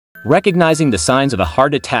Recognizing the signs of a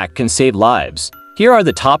heart attack can save lives. Here are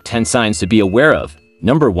the top 10 signs to be aware of.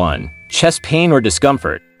 Number 1. Chest pain or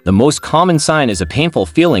discomfort. The most common sign is a painful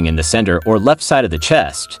feeling in the center or left side of the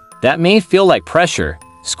chest. That may feel like pressure,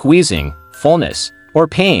 squeezing, fullness, or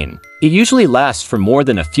pain. It usually lasts for more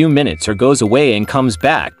than a few minutes or goes away and comes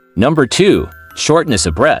back. Number 2. Shortness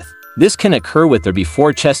of breath. This can occur with or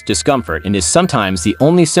before chest discomfort and is sometimes the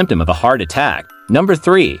only symptom of a heart attack. Number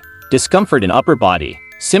 3. Discomfort in upper body.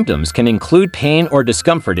 Symptoms can include pain or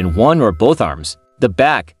discomfort in one or both arms, the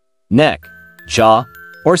back, neck, jaw,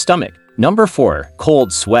 or stomach. Number 4.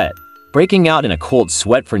 Cold sweat. Breaking out in a cold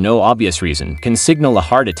sweat for no obvious reason can signal a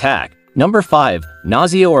heart attack. Number 5.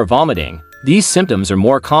 Nausea or vomiting. These symptoms are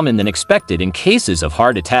more common than expected in cases of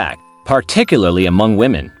heart attack, particularly among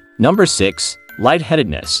women. Number 6.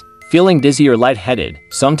 Lightheadedness. Feeling dizzy or lightheaded,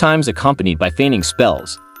 sometimes accompanied by fainting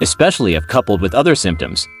spells, especially if coupled with other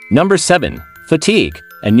symptoms. Number 7. Fatigue.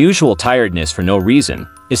 Unusual tiredness for no reason,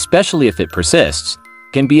 especially if it persists,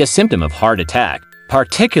 can be a symptom of heart attack,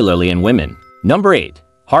 particularly in women. Number 8.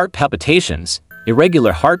 Heart palpitations.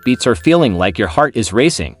 Irregular heartbeats or feeling like your heart is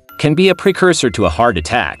racing can be a precursor to a heart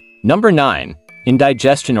attack. Number 9.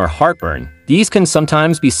 Indigestion or heartburn. These can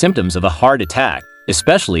sometimes be symptoms of a heart attack,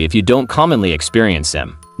 especially if you don't commonly experience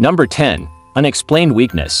them. Number 10. Unexplained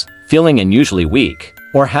weakness. Feeling unusually weak,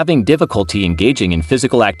 or having difficulty engaging in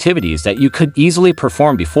physical activities that you could easily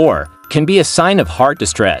perform before, can be a sign of heart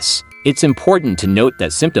distress. It's important to note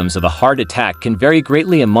that symptoms of a heart attack can vary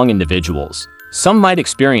greatly among individuals. Some might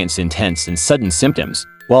experience intense and sudden symptoms,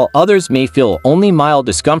 while others may feel only mild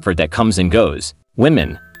discomfort that comes and goes.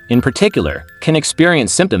 Women, in particular, can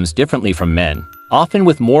experience symptoms differently from men, often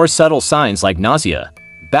with more subtle signs like nausea,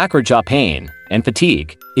 back or jaw pain, and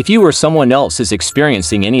fatigue. If you or someone else is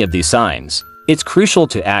experiencing any of these signs, it's crucial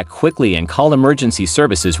to act quickly and call emergency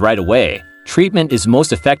services right away. Treatment is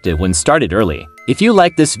most effective when started early. If you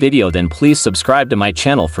like this video, then please subscribe to my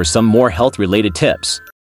channel for some more health-related tips.